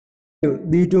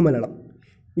B2 Malayalam.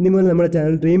 ഇനി മുതൽ നമ്മുടെ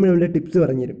ചാനൽ ഡ്രീം ഇലവൻ്റെ ടിപ്സ്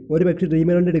പറഞ്ഞു തരും. ഒരു പക്ഷേ ഡ്രീം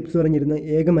ഇലവൻ്റെ ടിപ്സ് പറഞ്ഞിരുന്ന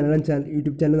ഏക മലയാളം ചാനൽ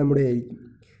യൂട്യൂബ് ചാനൽ നമ്മുടെ ആയിരിക്കും.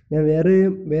 ഞാൻ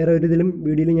വേറെ ഒരു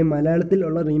വീഡിയോയിലും ഞാൻ മലയാളത്തിൽ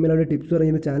ഉള്ള ഡ്രീം ഇലവൻ്റെ ടിപ്സ്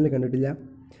പറഞ്ഞിരുന്ന ചാനൽ കണ്ടിട്ടില്ല.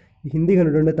 ഹിന്ദി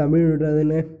കണ്ടിട്ടുണ്ട്, തമിഴ് കണ്ടിട്ടുണ്ട്,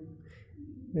 അതുതന്നെ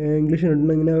ഇംഗ്ലീഷ്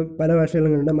കണ്ടിട്ടുണ്ട്, ഇങ്ങനെ പല ഭാഷകളും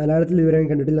കണ്ടിട്ടുണ്ട്. മലയാളത്തിൽ ഇതുവരെ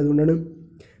കണ്ടിട്ടില്ല. അതുകൊണ്ടാണ്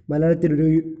മലയാളത്തിൽ ഒരു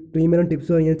ഡ്രീം ഇലവൻ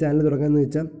ടിപ്സ് പറഞ്ഞ ചാനൽ തുടങ്ങാമെന്ന്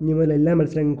വെച്ചാൽ ഇനി മുതൽ എല്ലാ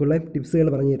മത്സരങ്ങൾക്കുള്ള ടിപ്സുകൾ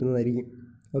പറഞ്ഞു തരുന്നതായിരിക്കും.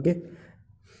 ഓക്കെ,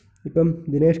 ഇപ്പം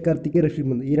ദിനേഷ് കാർത്തിക്, റഷീദ്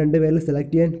പന്ത് ഈ രണ്ട് പേരിൽ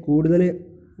സെലക്ട് ചെയ്യാൻ കൂടുതൽ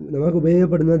നമുക്ക്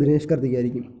ഉപയോഗപ്പെടുന്നത് ദിനേഷ് കാർത്തിക്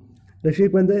ആയിരിക്കും.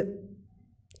 റഷീദ് പന്ത്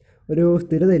ഒരു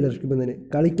സ്ഥിരതയില്ല. റഷീദ് പന്തിന്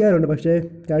കളിക്കാറുണ്ട്, പക്ഷേ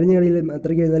കഴിഞ്ഞ കളിയിൽ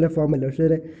അത്രയ്ക്ക് നല്ല ഫോമല്ല.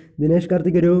 പക്ഷേ ദിനേഷ്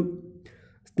കാർത്തിക് ഒരു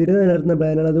സ്ഥിരത നിലനിർത്തുന്ന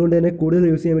പ്ലാനാണ്. അതുകൊണ്ട് തന്നെ കൂടുതൽ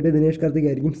യൂസ് ചെയ്യാൻ പറ്റിയ ദിനേഷ് കാർത്തിക്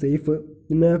ആയിരിക്കും സേഫ്.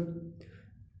 പിന്നെ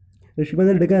റഷീദ്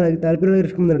പന്തിന് എടുക്കാൻ താല്പര്യമുള്ള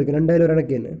റഷീദ് പന്തിന് എടുക്കും, രണ്ടായാലും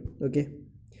ഒരെണ്ണക്ക് തന്നെ. ഓക്കെ,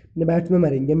 പിന്നെ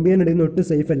ബാറ്റ്സ്മാൻമാരെയും ഗംഭീരൻ എടുക്കുന്ന ഒട്ടും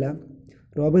സേഫല്ല.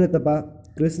 റോബിൻ ഉത്തപ്പ,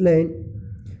 ക്രിസ് ലൈൻ,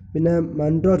 പിന്നെ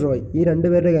മൺട്രോ റോയ് ഈ രണ്ട്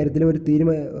പേരുടെ കാര്യത്തിലും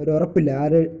ഒരു ഉറപ്പില്ല.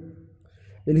 ആര്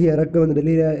ഡൽഹി ഇറക്കുമെന്ന്,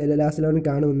 ഡൽഹി ലാസ്റ്റ് 11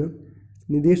 കാണുമെന്ന്.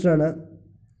 നിതീഷ് റാണ,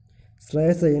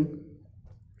 ശ്രേയസ് അയ്യർ,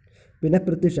 പിന്നെ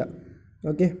പൃഥ്വി ഷാ.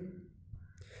 ഓക്കെ,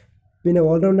 പിന്നെ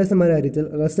ഓൾറൗണ്ടേഴ്സുമാരുടെ കാര്യത്തിൽ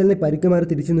റസലിന് പരിക്ക് മാറി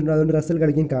തിരിച്ചുന്നുണ്ട്, അതുകൊണ്ട് റസൽ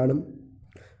കളിക്കാൻ കാണും.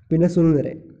 പിന്നെ സുനിൽ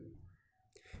നരേൻ,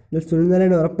 സുനിൽ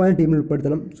നരേനെ ഉറപ്പായും ടീമിൽ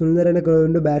ഉൾപ്പെടുത്തണം. സുനിൽ നരേനെ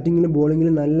കൊണ്ട് ബാറ്റിങ്ങിലും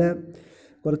ബോളിങ്ങിലും നല്ല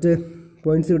കുറച്ച്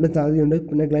പോയിൻറ്റ്സ് കിട്ടാൻ സാധ്യതയുണ്ട്.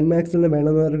 പിന്നെ ഗ്ലെൻ മാക്സ്വെലിനെ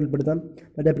വേണമെന്നുള്ളവർക്ക് ഉൾപ്പെടുത്താം.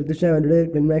 മറ്റേ പൃഥ്വി ഷാ വേണ്ടിയിട്ട്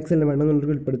ഗ്ലെൻ മാക്സ്വെലിനെ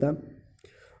വേണമെന്നുള്ളവർക്ക് ഉൾപ്പെടുത്താം.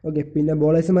 ഓക്കെ, പിന്നെ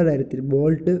ബോളേഴ്സുമാരുടെ കാര്യത്തിൽ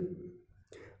ബോൾട്ട്,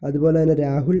 അതുപോലെ തന്നെ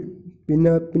രാഹുൽ,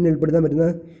 പിന്നെ ഉൾപ്പെടുത്താൻ പറ്റുന്ന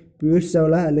പീയൂഷ്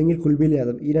ചൗള അല്ലെങ്കിൽ കുൽദീപ്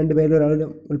യാദവ്. ഈ രണ്ട് പേരിൽ ഒരാൾ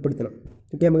ഉൾപ്പെടുത്തണം.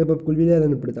 ഓക്കെ, നമുക്കിപ്പോൾ കുൽദീപ്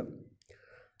യാദവ് ഉൾപ്പെടുത്താം.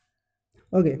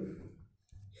 ഓക്കെ,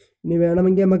 ഇനി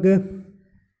വേണമെങ്കിൽ നമുക്ക്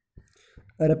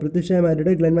പൃഥ്വി ഷാ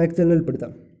മാറ്റിയിട്ട് ഗ്ലെൻ മാക്സ്വെലിനെ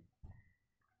ഉൾപ്പെടുത്താം.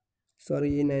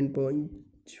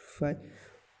 9.5.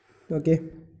 ഓക്കെ,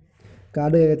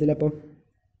 കാർഡ് കേൾക്കത്തില്ല അപ്പം.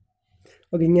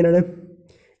 ഓക്കെ, ഇങ്ങനെയാണ്,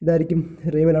 ഇതായിരിക്കും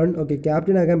ഡ്രീം 11. ഓക്കെ,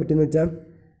 ക്യാപ്റ്റൻ ആക്കാൻ പറ്റുമെന്ന് വെച്ചാൽ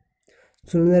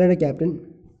Sunil നരേനെ captain,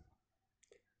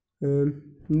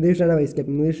 Nitish Rana vice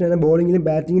captain. Nitish Rana ബോളിങ്ങിലും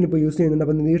ബാറ്റിങ്ങിലും ഇപ്പോൾ യൂസ് ചെയ്യുന്നുണ്ട്.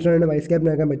 അപ്പോൾ നിതീഷ് റാണ വൈസ്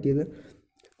ക്യാപ്റ്റൻ ആക്കാൻ പറ്റിയത്.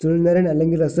 സുനിൽ നരേൻ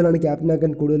അല്ലെങ്കിൽ റസലാണ് ക്യാപ്റ്റൻ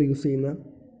ആക്കാൻ കൂടുതൽ യൂസ് ചെയ്യുന്നത്.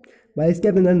 വൈസ്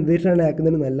ക്യാപ്റ്റൻ ആണ് നിതീഷ് റാണ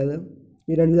ആക്കുന്നതിന് നല്ലത്.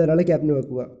 ഈ രണ്ടിൽ ഒരാളെ ക്യാപ്റ്റൻ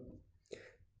വെക്കുക.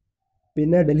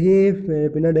 പിന്നെ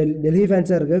ഡൽഹി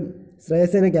ഫാൻസുകാർക്ക്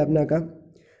ശ്രേയസിനെ ക്യാപ്റ്റൻ ആക്കാം.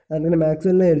 അങ്ങനെ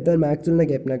മാക്സ്വെലിനെ എടുത്താൽ മാക്സ്വെലിനെ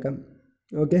ക്യാപ്റ്റൻ ആക്കാം.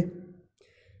 ഓക്കെ,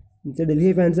 എന്നുവെച്ചാൽ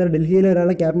ഡൽഹി ഫാൻസുകാർ ഡൽഹിയിലെ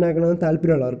ഒരാളെ ക്യാപ്റ്റൻ ആക്കണമെന്ന്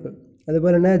താല്പര്യമുള്ളവർക്ക്.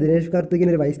 അതുപോലെ തന്നെ ദിനേഷ്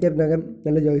കാർത്തിക്കിന് ഒരു വൈസ് ക്യാപ്റ്റൻ ആക്കാൻ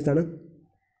നല്ല ചോയ്സാണ്.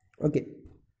 ഓക്കെ.